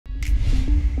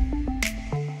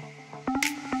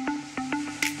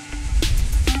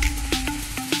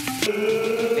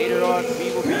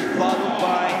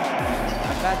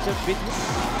matchup between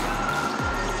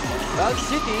Val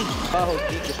City. Baho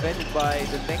being defended by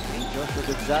the lengthy Joshua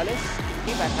Gonzalez.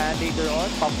 Team at hand later on.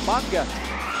 Pampanga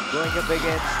going up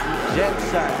against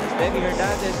Jensen. Demi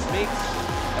Hernandez makes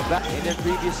a back in the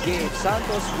previous game.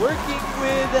 Santos working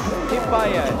with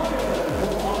Mpbl.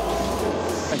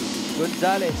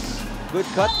 Gonzalez. Good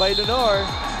cut by Lenore.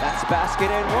 That's basket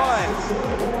and one.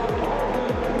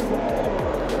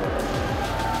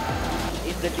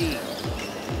 In the lead.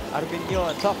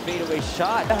 Arminion, tough fadeaway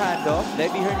shot. The handoff,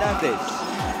 Levi Hernandez.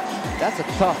 That's a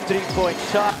tough three-point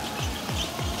shot.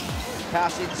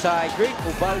 Pass inside, great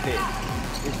Ubalde.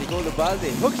 Is Nicolo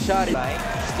Ubalde. Hook shot in line.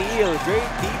 Steal,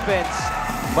 great defense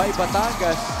by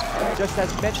Batangas. Just as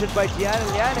mentioned by Gianna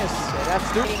Llanes. And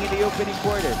that's leading in the opening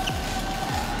quarter.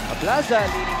 Plaza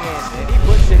leading in, and he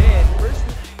puts it in. First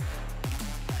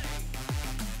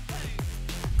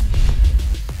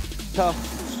tough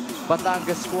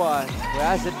Batangas squad who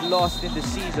hasn't lost in the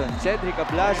season. Cedric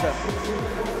Ablaza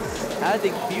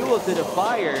adding fuel to the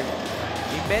fire.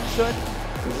 He mentioned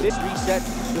this reset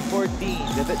to 14.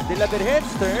 De La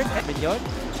Virgen's turn. Mignon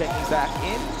checking back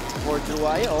in for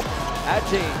Druaya.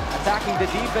 Ajay attacking the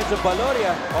defense of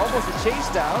Baloria. Almost a chase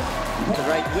down. The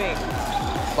right wing.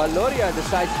 Baloria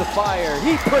decides to fire.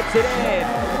 He puts it in.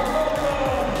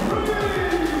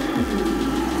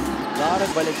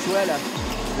 Lauren Valenzuela.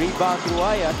 Rebound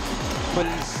Druaya.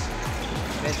 Police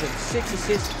mentioned 6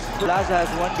 assists. Plaza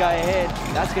has one guy ahead.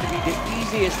 That's going to be the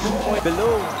easiest 2-point.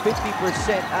 Below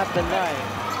 50% at the line.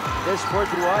 There's for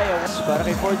Druaya. Para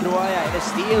kay for Druaya. And a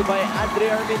steal by Andre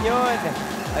Arminion.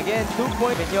 Again,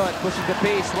 2-point. Mignon pushing the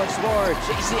pace once more.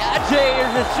 JC Ajay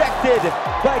is rejected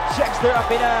by Chexter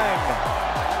Apinang.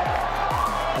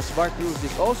 As Mark Cruz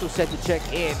is also set to check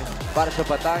in para sa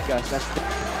Batangas. That's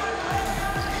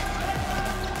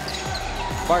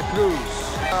Mark Cruz.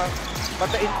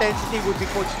 But the intensity would be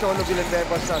Coach Cholo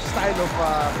Villanueva's style of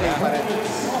play.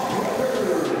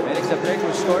 Felix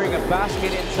Abrego scoring a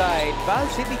basket inside. Val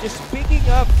City just picking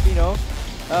up,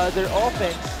 their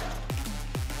offense.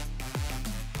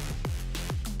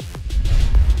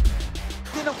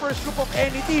 In the first group of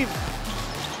any team.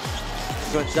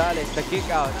 Gonzalez, the kick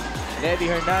out. Levi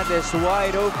Hernandez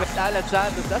wide open. Alan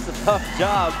Santos, that's a tough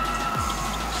job.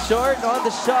 Short on the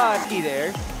shot.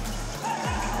 There.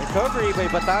 Recovery by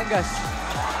Batangas.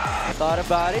 Thought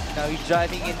about it. Now he's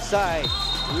driving inside.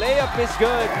 Layup is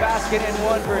good. Basket and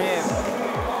one for him.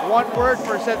 One word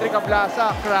for Cedric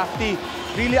Ablaza. Crafty.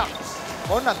 Really.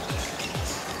 Oh, not.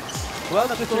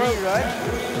 12 to 3, right?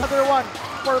 Another one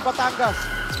for Batangas.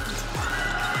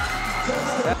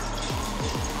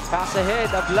 Pass ahead,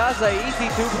 Ablaza,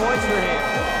 easy 2 points for him.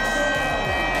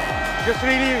 Just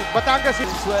really, Batangas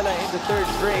is Valenzuela in the third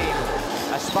frame.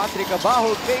 As Patrick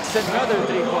Abajo makes another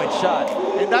 3-point shot.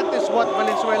 And that is what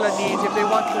Valenzuela needs if they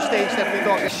want to stay stepping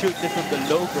dog. Shoot this from the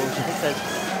logo, just as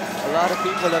a lot of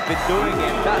people have been doing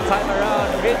it. That time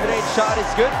around, mid-range shot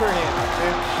is good for him.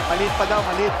 Malit pa daw,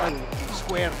 malit.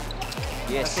 Square.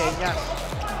 Yes.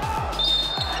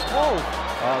 Oh!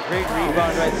 Great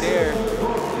rebound right there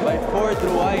by Ford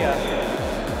Druaya.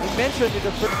 He mentioned in the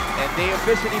first, and they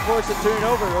officially force a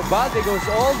turnover. Ubalde goes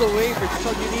all the way for. So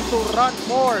you need to run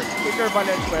more if you're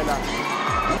Valenzuela.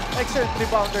 Excellent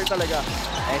rebounder talaga.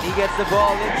 And he gets the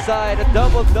ball inside, a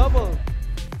double-double.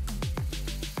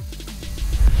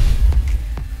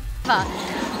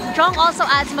 Chong also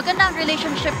adds magandang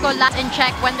relationship ko in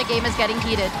check when the game is getting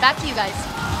heated. Back to you guys.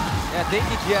 Yeah, thank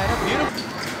you, Gianna. Beautiful.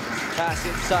 Pass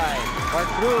inside. Mark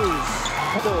Cruz.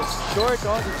 Short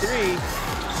on the 3.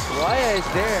 Raya is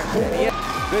there. And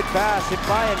good pass.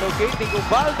 Impayan locating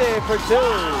Ubalde for 2.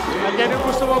 And yan yung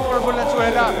gusto mo for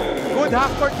Valenzuela. Good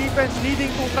half-court defense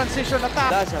leading to transition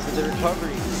attack. That's after the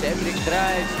recovery. Cedric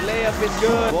drives. Layup is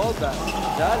good. Ball back.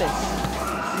 Gonzalez.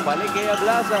 Balik kay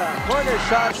Ablaza. Corner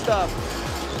shot stop.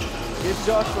 Here's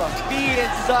Joshua. Feed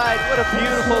inside. What a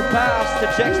beautiful pass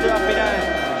to Chexter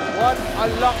Apinang. What a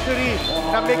luxury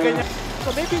na may ganyan. So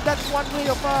maybe that's one way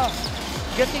of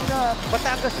getting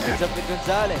Batangas to up with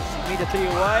Gonzalez. He made a 3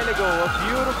 a while ago. A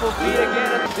beautiful feed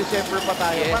again. December pa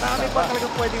tayo. Yes, marami pa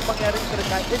talagang pwedeng mangyaring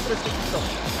interesting ito.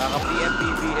 The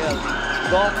Mpbl.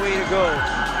 Long way to go.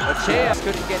 Ochea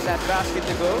couldn't get that basket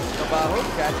to go. Abajo,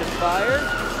 catch and fire.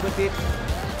 Put it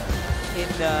in,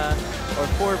 or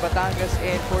for Batangas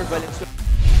and for Valenzuela.